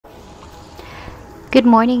Good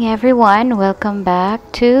morning everyone, welcome back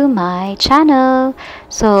to my channel.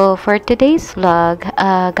 So for today's vlog,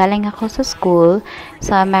 galing ako sa school.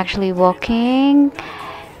 So I'm actually walking.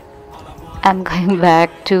 I'm going back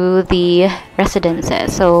to the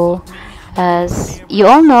residences. So as you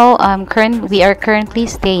all know, we are currently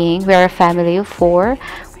staying, we are a family of 4.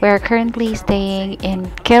 We are currently staying in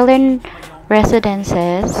Cullen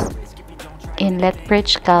Residences in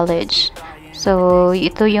Lethbridge College. So,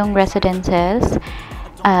 ito yung residences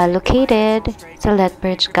located sa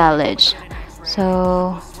Lethbridge College.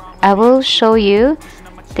 So, I will show you.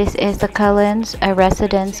 This is the Cullen's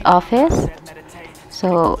residence office.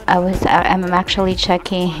 So, I'm actually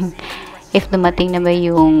checking if dumating na ba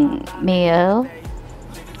yung mail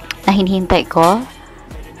na hinihintay ko.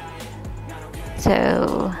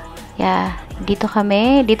 So, yeah, dito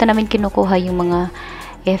namin kinukuha yung mga,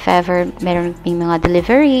 if ever meron mga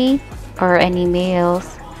delivery or any mails.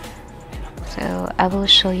 So I will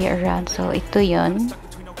show you around. So ito yun.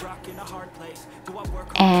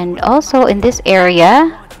 And also in this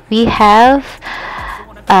area we have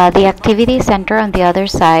the activity center on the other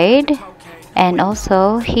side, and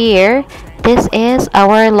also here this is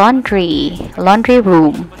our laundry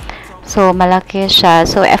room. So malaki siya.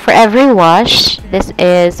 So for every wash this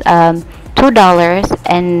is $2,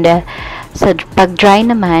 and so pag dry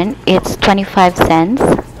naman it's 25 cents.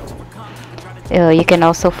 You can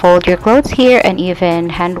also fold your clothes here and even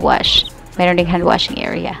hand wash. Meron ding hand washing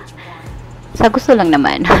area. Sa gusto lang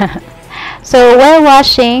naman. So while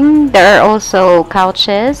washing, there are also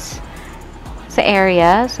couches sa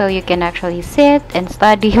area, so you can actually sit and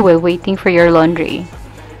study while waiting for your laundry.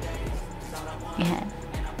 Yan.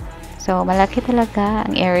 So malaki talaga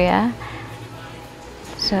ang area.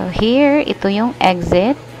 So here, ito yung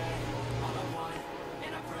exit.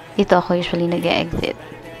 Dito ako usually nag-exit.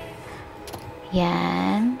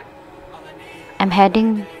 Yan. I'm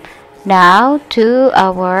heading now to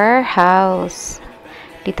our house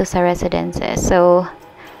dito sa residences. So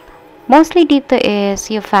mostly dito is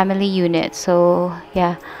yung family unit. So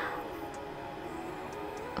yeah,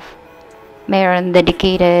 mayroon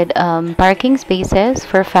dedicated parking spaces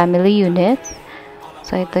for family units.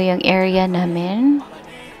 So ito yung area namin.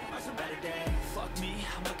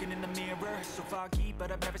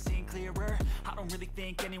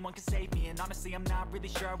 Anyone can save me, and honestly I'm not really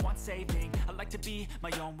sure I want saving. I like to be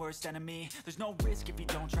my own worst enemy. There's no risk if you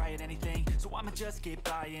don't try at anything, so I'ma just keep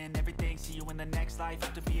buying everything. See you in the next life,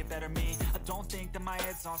 have to be a better me. I don't think that my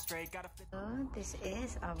head's on straight. Gotta fit. So this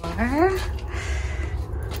is our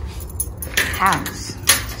house.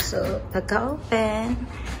 So pagka-open,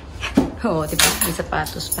 oh diba, may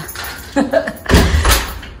sapatos pa.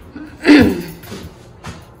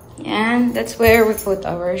 And that's where we put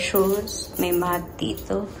our shoes. May mat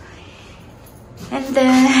dito. And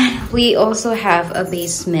then we also have a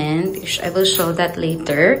basement, which I will show that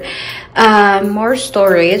later. More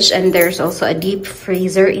storage, and there's also a deep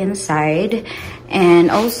freezer inside.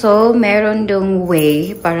 And also meron dong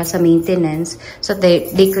way para sa maintenance, so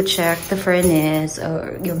they could check the furnace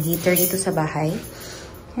or yung heater dito sa bahay.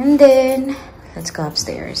 And then let's go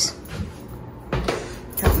upstairs.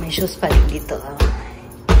 So, may shoes pa dito.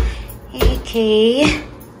 Okay,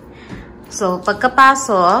 so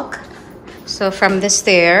pagkapasok, so from the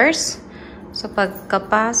stairs, so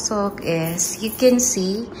pagkapasok is, you can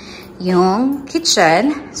see yung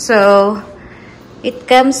kitchen. So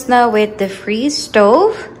it comes now with the free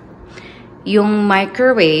stove, yung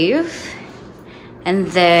microwave,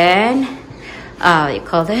 and then you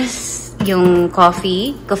call this yung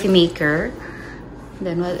coffee maker.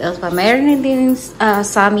 Then what else pa? Mayroon din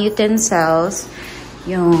some utensils.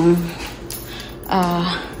 Yung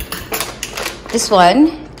this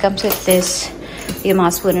one comes with this, yung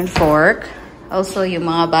mga spoon and fork, also yung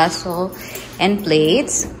mga baso and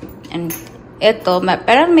plates, and ito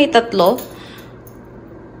parang may tatlong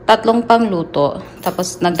pangluto,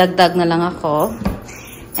 tapos nagdagdag na lang ako.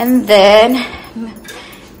 And then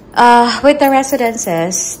with the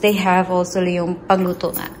residences they have also yung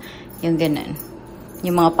pangluto nga, yung ganun,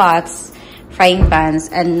 yung mga pots, frying pans,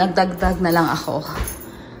 and nagdagdag na lang ako.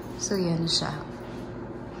 So yan siya.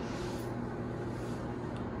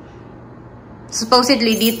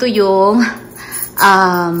 Supposedly dito yung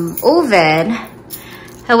oven.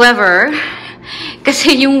 However,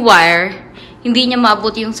 kasi yung wire hindi niya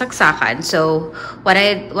maabot yung saksakan. So what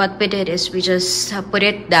we did is we just put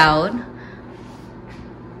it down.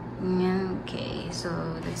 Okay, so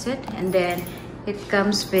that's it. And then it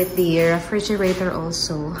comes with the refrigerator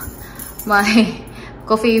also. My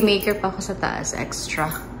coffee maker pa ako sa taas, extra.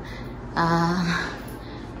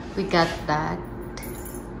 We got that.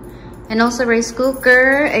 And also rice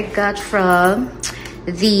cooker I got from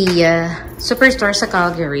the superstore sa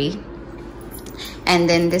Calgary. And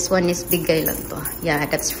then this one is bigay lang to. Yeah,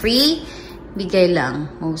 that's free. Bigay lang,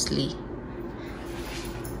 mostly.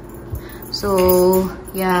 So,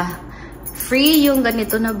 yeah. Free yung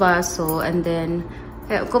ganito na baso. And then,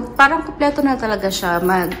 parang kompleto na talaga siya.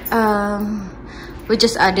 We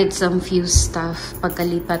just added some few stuff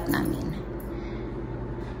pagkalipat namin.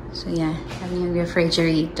 So, yeah. Yung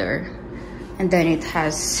refrigerator. And then it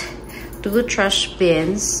has 2 trash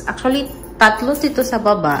bins. Actually, 3 dito sa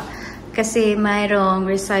baba. Kasi mayroong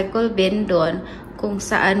recycle bin doon kung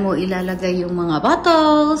saan mo ilalagay yung mga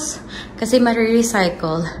bottles. Kasi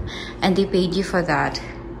mare-recycle. And they paid you for that.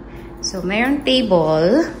 So, mayroong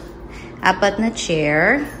table. 4 na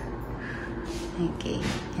chair. Okay.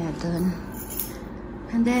 Yeah, doon.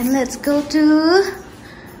 And then, let's go to...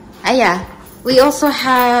 yeah. We also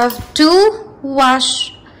have 2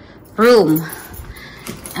 wash room.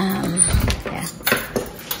 Yeah.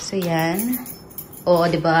 So, yan. O,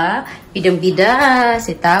 diba? Bidang-bida,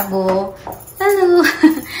 si Tabo. Hello!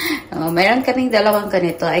 Mayroon kaming 2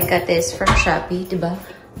 ganito. I got this from Shopee, diba?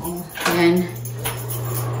 Yan.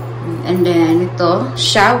 And then, ito,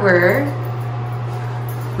 shower.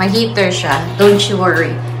 May heater siya. Don't you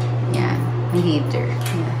worry. Yan, may heater.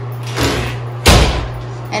 Yan.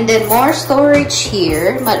 And then, more storage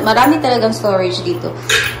here. Marami talagang storage dito.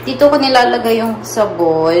 Dito ko nilalagay yung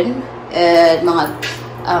sabon. Mga,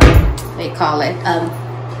 what do you call it?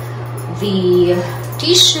 The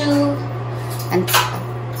tissue. And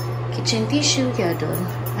kitchen tissue. Kaya doon.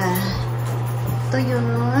 Ito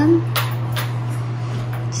yun.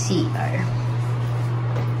 CR.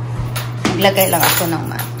 Naglagay lang ako ng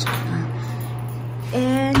match.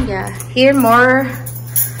 And yeah. Here, more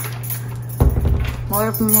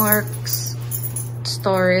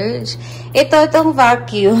storage. Itong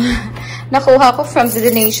vacuum. Nakuha ko from the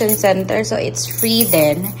donation center. So, it's free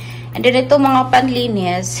din. And then, itong mga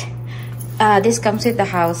panlinis. This comes with the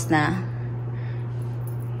house na.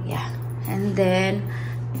 Yeah. And then,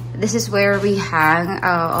 this is where we hang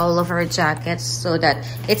all of our jackets so that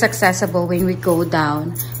it's accessible when we go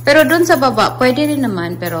down. Pero dun sa baba, pwede rin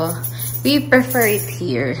naman. Pero, we prefer it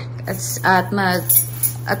here. At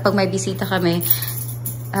pag may bisita kami,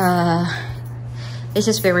 this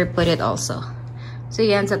is where we put it also. So,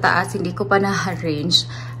 yan, sa taas, hindi ko pa na-arrange.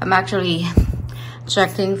 I'm actually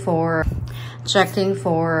checking for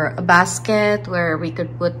a basket where we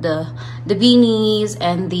could put the beanies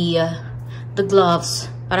and the gloves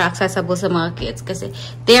para accessible sa mga kids. Kasi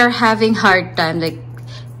they are having hard time like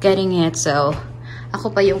getting it. So,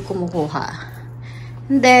 ako pa yung kumukuha.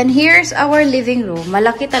 And then, here's our living room.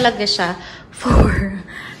 Malaki talaga siya for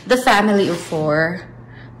the family of 4.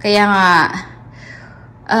 Kaya nga,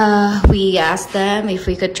 we asked them if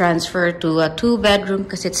we could transfer to a 2-bedroom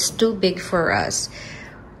because it's too big for us.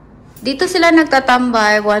 Dito sila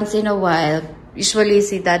nagtatambay once in a while. Usually,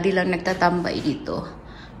 si daddy lang nagtatambay dito.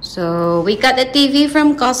 So, we got a TV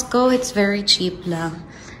from Costco. It's very cheap lang.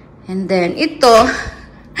 And then, ito,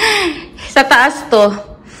 sa taas to.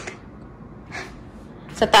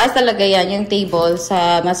 Sa taas talaga yan, yung table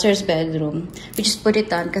sa master's bedroom. We just put it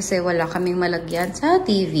on kasi wala kaming malagyan sa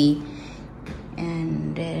TV.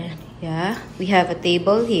 And then, yeah, we have a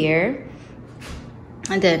table here.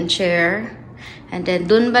 And then, chair. And then,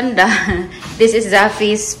 dun banda, this is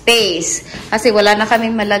Zafi's space. Kasi wala na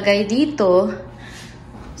kaming malagay dito.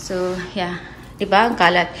 So, yeah. Diba? Ang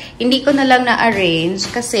kalat. Hindi ko na lang na-arrange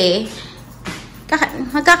kasi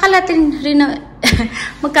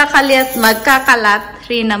magkakalat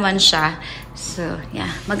rin naman siya. So,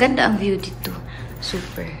 yeah. Maganda ang view dito.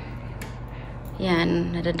 Super.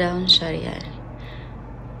 Yan. Nadadown siya. Yan.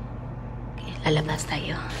 Okay, lalabas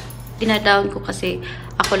tayo. Pinadown ko kasi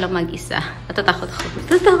ako lang mag-isa. Natatakot ako.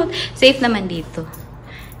 Natatakot. Safe naman dito.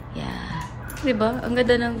 Yeah. Diba? Ang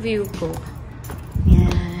ganda ng view ko.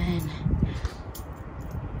 Yan.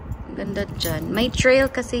 Ang ganda dyan. May trail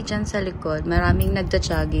kasi dyan sa likod. Maraming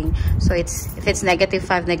nagja-jogging. So, if it's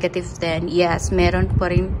 -5, -10, yes, meron pa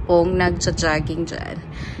rin pong nagja-jogging dyan.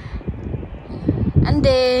 And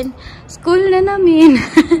then, school na namin.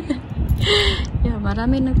 Yeah,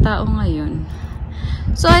 maraming nagtao ngayon.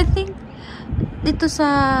 So, I think, dito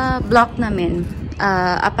sa block namin,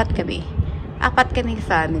 4 kami. 4 kami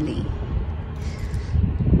family.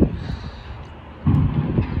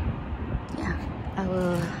 Yeah, I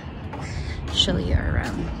will show you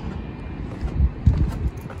around.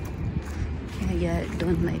 Yeah,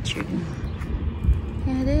 don't mind you.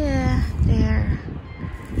 Yeah, there.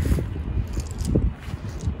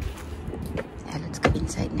 Yeah, let's go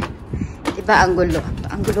inside na. Diba, ang gulo.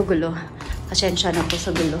 Ang gulo-gulo. Pasensya na po sa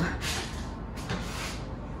gulo.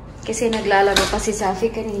 Kasi naglalaro pa si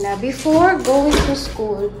Safi kanina before going to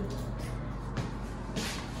school.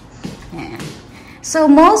 Yeah. So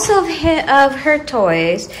most of her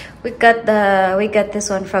toys, we got this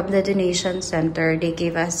one from the donation center. They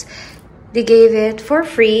gave it for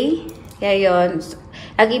free. Yeah, yun.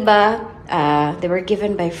 Ang iba, they were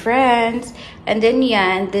given by friends. And then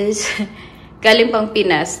yan, this galing pang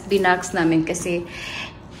Pinas, binags namin kasi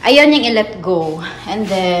ayaw niyang i-let go. And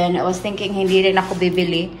then I was thinking hindi rin ako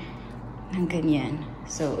bibili ng ganyan.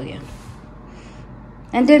 So yeah.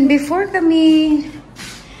 And then before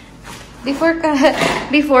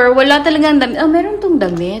wala talagang damit. Oh, meron tong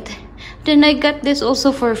damit. Then I got this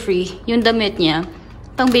also for free. Yung damit niya.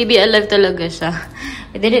 Tang baby alive talaga siya.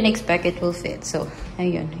 I didn't expect it will fit. So,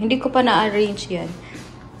 ayun. Hindi ko pa na-arrange yan.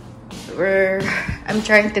 I'm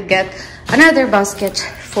trying to get another basket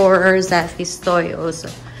for Zafi's toy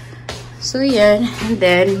also. So, yan. And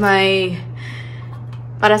then,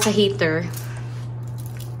 para sa heater,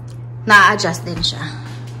 na-adjust din siya.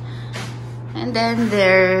 And then,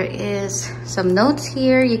 there is some notes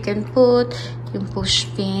here you can put. Yung push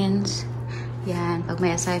pins. Yan. Pag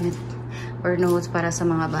may assignment or notes para sa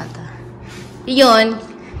mga bata. Yun.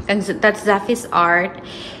 That's Zafi's art.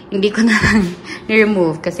 Hindi ko na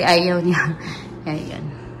ni-remove kasi ayaw niya. Yan.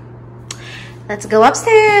 Let's go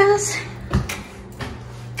upstairs.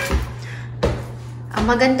 Ang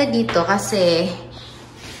maganda dito kasi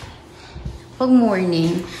pag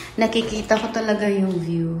morning, nakikita ko talaga yung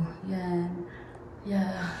view. Yan.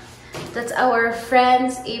 Yeah. That's our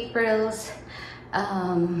friend's April's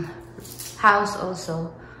house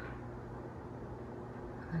also.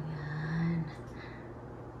 Ayan.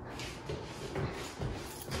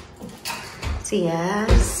 So,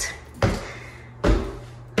 yes.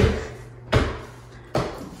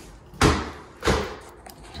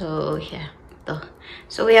 So, yeah.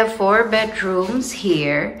 So, we have 4 bedrooms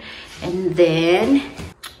here. And then,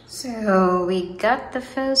 so, we got the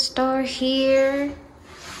first door here.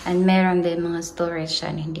 And meron din mga storage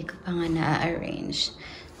yan. Hindi ko pa nga na-arrange.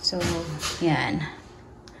 So, yan.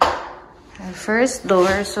 First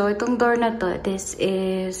door. So, itong door na to, this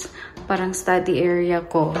is parang study area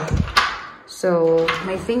ko. So,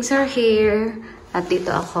 my things are here. At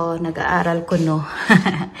dito ako, nag-aaral ko, no?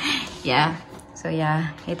 Yeah. So,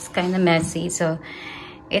 yeah. It's kind of messy. So,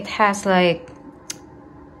 it has like,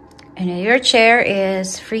 your chair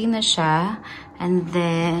is free na siya. And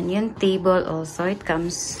then, yung table also, it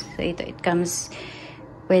comes with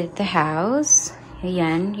the house.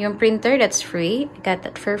 Ayan. Yung printer, that's free. I got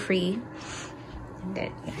that for free. And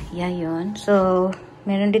then, yeah, yun. So,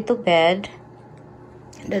 meron dito bed.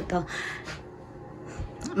 Dito.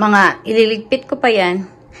 Mga, ililigpit ko pa yan.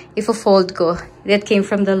 Ifo-fold ko. That came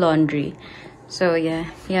from the laundry. So, yeah.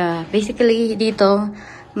 Yeah. Basically, dito,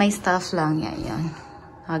 may stuff lang. Yeah, yan.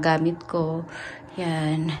 Gamit ko.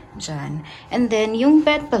 Yan. Dyan. And then, yung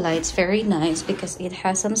bed pala, it's very nice because it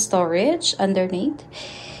has some storage underneath.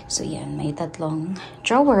 So, yan. May tatlong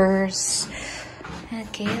drawers.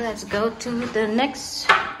 Okay, let's go to the next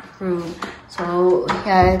room. So,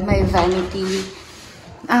 yeah, my vanity.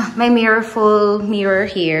 My full mirror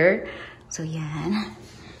here. So, yan.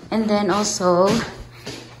 And then also,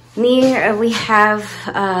 near, we have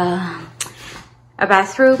a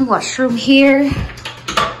bathroom, washroom here.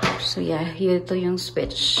 So, yeah, ito yung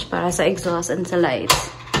switch para sa exhaust and sa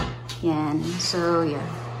lights. Yan. So, yeah.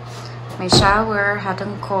 May shower, hot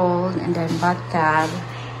and cold, and then bathtub.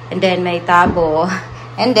 And then, may tabo.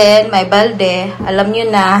 And then, may balde. Alam nyo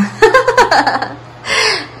na.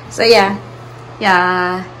 So, yeah.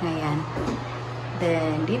 Yeah. Ayan.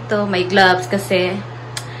 Then, dito, may gloves kasi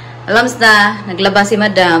alams na, naglaba si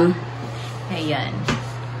madam. Ayan.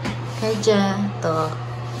 Kaya dyan, to.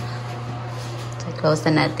 So, close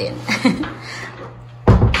na natin.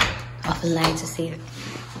 Off the lights to see.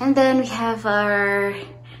 And then, we have our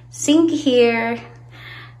sink here.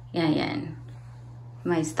 Yan.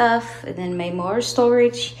 My stuff. And then, may more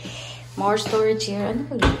storage. More storage here. Ano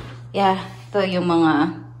po yun? Yeah. Ito yung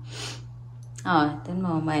mga ito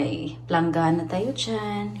mo, may planggana tayo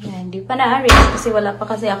dyan. Yan, hindi pa na-arrange kasi wala pa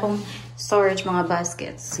kasi akong storage mga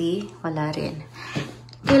baskets. See? Wala rin.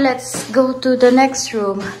 Okay, let's go to the next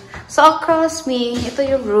room. So, across me, ito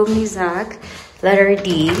yung room ni Zach. Letter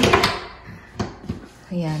D.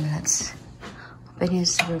 Ayan, let's open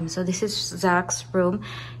his room. So, this is Zach's room.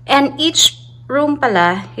 And each room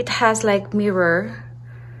pala, it has like mirror.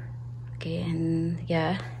 Okay, and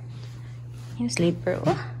yeah. Yung sleeper.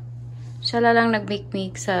 Oh. Siya lang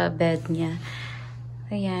nag-make sa bed niya.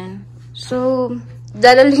 Ayan. So,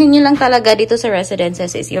 dadalhin nyo lang talaga dito sa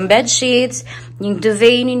residences is yung bed sheets, yung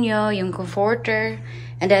duvet ninyo, yung comforter,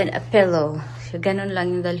 and then a pillow. So, ganun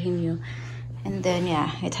lang yung dalhin nyo. And then,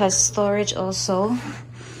 yeah, it has storage also.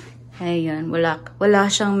 Ayan, wala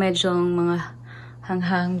siyang medyong mga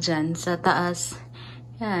hanghang dyan sa taas.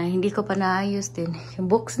 Yeah, hindi ko pa naayos din. Yung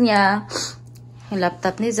books niya, yung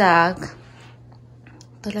laptop ni Zach.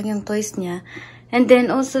 Ito lang yung toys niya. And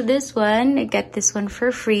then also this one, I got this one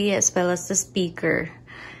for free as well as the speaker.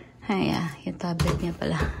 Ayan, yung tablet niya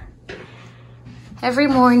pala. Every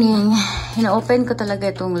morning, ina-open ko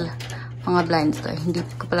talaga itong mga blinds to. Hindi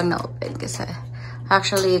ko palang na-open kasi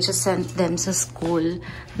actually, I just sent them sa school.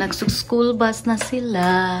 Nag-school bus na sila.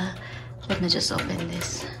 Let me just open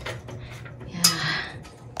this. Yeah.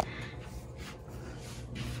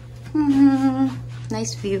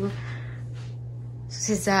 Nice view.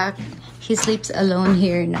 Si Zach, he sleeps alone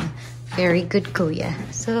here na. Very good kuya.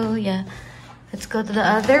 So, yeah. Let's go to the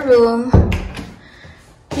other room.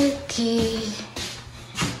 Okay.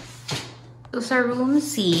 So, sa room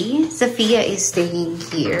C, Sophia is staying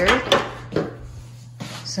here.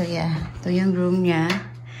 So, yeah. Ito yung room niya.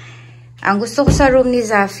 Ang gusto ko sa room ni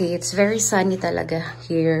Zafi, it's very sunny talaga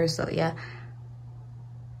here. So, yeah.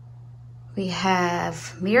 We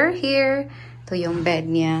have mirror here. Ito yung bed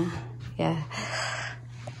niya. Yeah.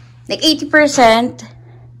 Like 80%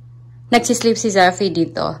 nagsisleep si Zafi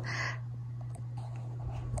dito.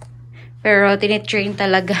 Pero, tinitrain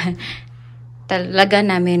talaga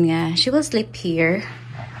namin nga. She will sleep here.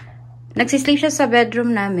 Nagsisleep siya sa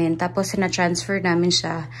bedroom namin. Tapos, na-transfer namin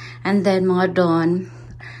siya. And then, mga dawn,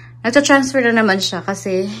 nagta-transfer na naman siya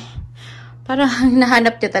kasi parang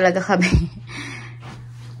nahanap niya talaga kami.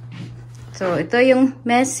 So, ito yung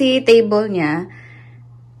messy table niya.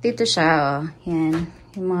 Dito siya, oh. Yan.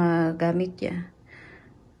 Yung mga gamit niya.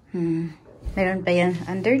 Meron pa yan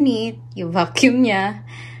underneath. Yung vacuum niya.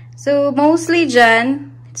 So, mostly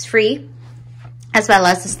dyan, it's free. As well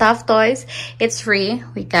as the stuffed toys, it's free.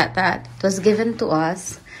 We got that. It was given to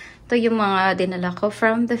us. Ito yung mga dinala ko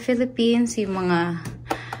from the Philippines. Yung mga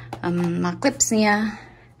clips niya.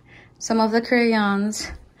 Some of the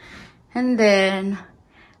crayons. And then,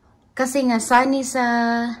 kasi nga sunny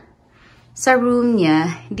sa room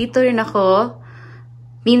niya, dito rin ako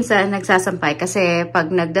minsan nagsasampay. Kasi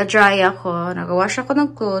pag nagda-dry ako, nag-wash ako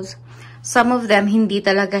ng clothes, some of them hindi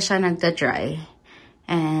talaga siya nagda-dry.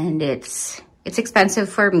 And it's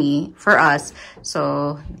expensive for us.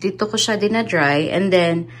 So, dito ko siya dinadry. And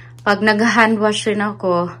then, pag nag-hand wash rin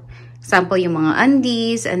ako, example, yung mga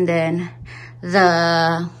undies, and then,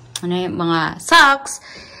 mga socks,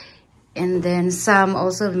 and then, some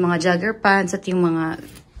also, mga jogger pants, at yung mga,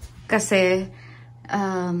 kasi,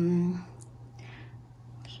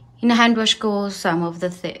 hina-hand wash ko some of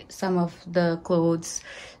the clothes.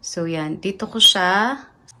 So, yan. Dito ko siya.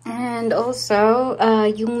 And also,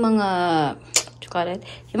 yung mga, what you call it?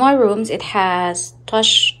 Yung mga rooms, it has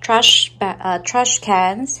trash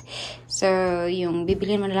cans. So, yung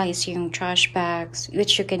bibili mo na lang is yung trash bags,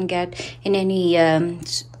 which you can get in any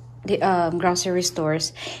grocery stores.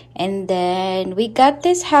 And then, we got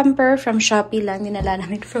this hamper from Shopee lang. Dinala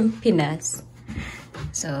namin from Pinas.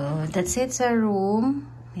 So, that's it sa room.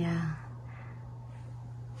 Yeah.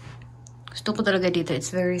 Gusto ko talaga dito. It's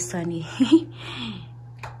very sunny.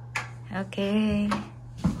 Okay.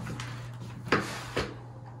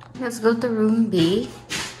 Let's go to room B.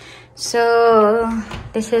 So,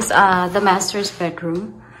 this is the master's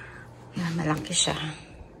bedroom. Yan, malaki siya.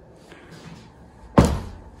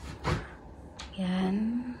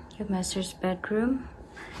 Yan, yung master's bedroom.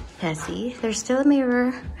 Yeah, see? There's still a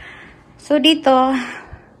mirror. So, dito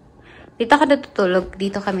ka natutulog.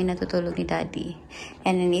 Dito kami natutulog ni Daddy.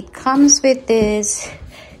 And then it comes with this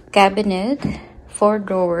cabinet. 4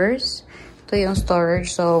 drawers. Ito yung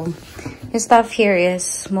storage. So, yung stuff here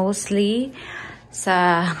is mostly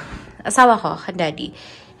sa asawa ko, ka Daddy.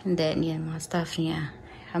 And then, yan, mga stuff niya.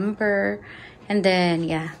 Hamper. And then,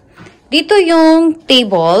 yeah. Dito yung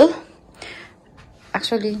table.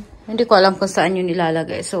 Actually, hindi ko alam kung saan yung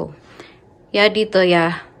nilalagay. So, yeah, dito,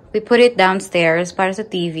 yeah. We put it downstairs para sa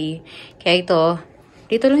TV. Kaya ito,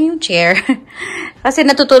 dito lang yung chair. Kasi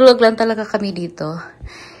natutulog lang talaga kami dito.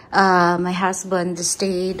 My husband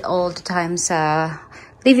stayed all the time sa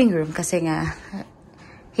living room kasi nga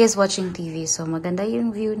he is watching TV. So, maganda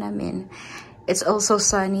yung view namin. It's also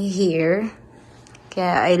sunny here.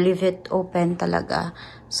 Kaya I leave it open talaga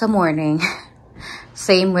sa morning.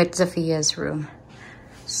 Same with Sophia's room.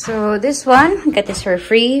 So, this one, got this for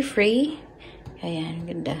free. Ayan,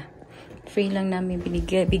 ganda. Free lang namin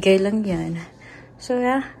bigay lang yan. So,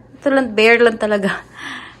 yeah. Ito lang, bare lang talaga.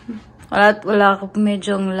 Wala ako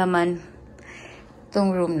medyong laman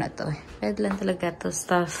itong room na to. Bed lang talaga to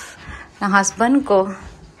stuff ng husband ko.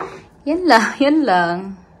 Yan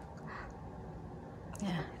lang.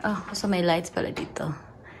 Oh, so may lights pala dito.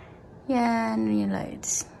 Yan, yung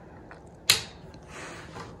lights.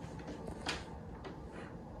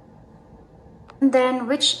 And then,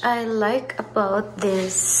 which I like about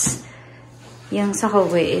this, yung sa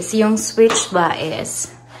hallway is, yung switch ba is,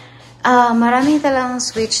 marami talang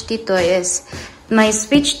switch dito is, may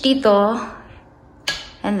switch dito,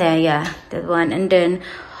 and then, yeah, that one. And then,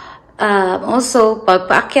 also, pag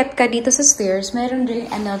paakyat ka dito sa stairs, meron din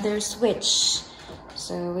another switch.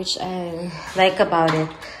 So, which I like about it.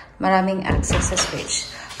 Maraming access sa switch.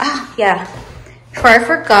 Ah, yeah. Before I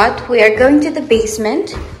forgot, we are going to the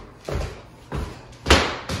basement.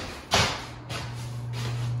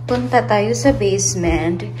 Punta tayo sa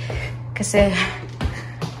basement kasi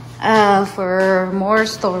for more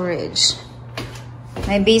storage.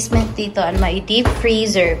 May basement dito and may deep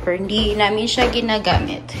freezer pero hindi namin siya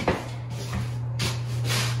ginagamit.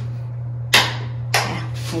 Yeah,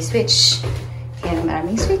 may switch. Yan,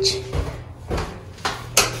 maraming switch.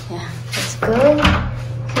 Yeah, let's go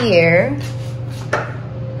here.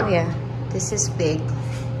 Oh yeah, this is big.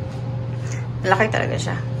 Malaki talaga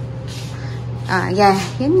siya. Yeah,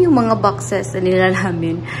 yan yung mga boxes na nila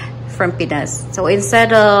namin from Pinas. So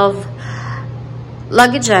instead of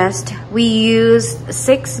luggages, we used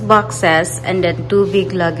 6 boxes and then 2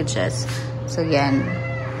 big luggages. So yan.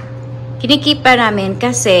 Kinikip pa namin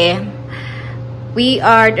kasi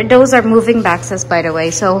those are moving boxes by the way.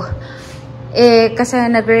 So, kasi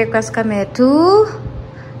nag-request kami a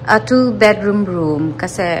 2-bedroom room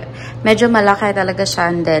kasi medyo malaki talaga siya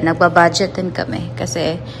and then nagbabudget din kami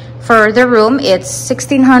kasi for the room it's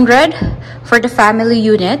 1,600 for the family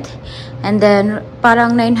unit and then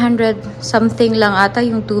parang 900 something lang ata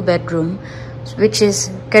yung 2-bedroom which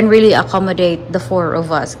is can really accommodate the 4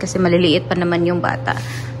 of us kasi maliliit pa naman yung bata.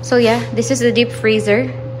 So yeah, this is the deep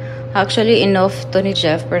freezer. Actually enough to ni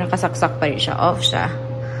Jeff pero nakasaksak pa rin siya, off siya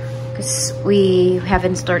because we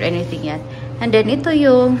haven't stored anything yet. And then, ito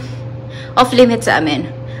yung off-limit sa amin.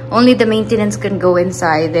 Only the maintenance can go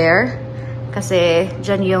inside there. Kasi,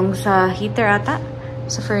 dyan yung sa heater ata.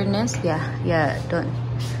 Sa furnace. Yeah, doon.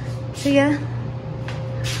 So, yeah.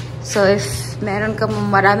 So, if meron ka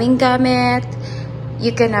maraming gamit,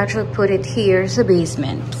 you can actually put it here sa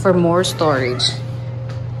basement for more storage.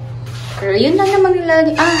 Pero, yun lang naman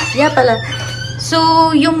nila. Yeah pala.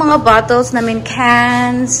 So, yung mga bottles namin,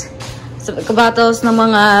 cans, bottles ng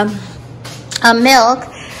mga milk,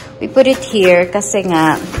 we put it here kasi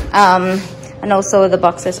nga, and also the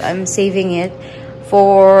boxes, I'm saving it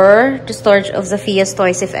for the storage of Sophia's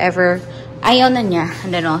toys if ever ayaw na niya.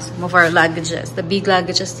 And then also of our luggages, the big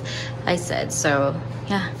luggages I said. So,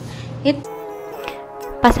 yeah.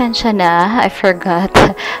 Pasensya na, I forgot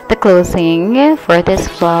the closing for this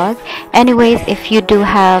vlog. Anyways, if you do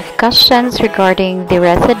have questions regarding the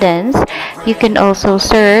residence, you can also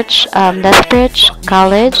search Lethbridge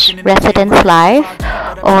College Residence Live,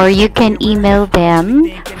 or you can email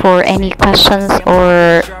them for any questions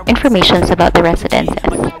or information about the residences.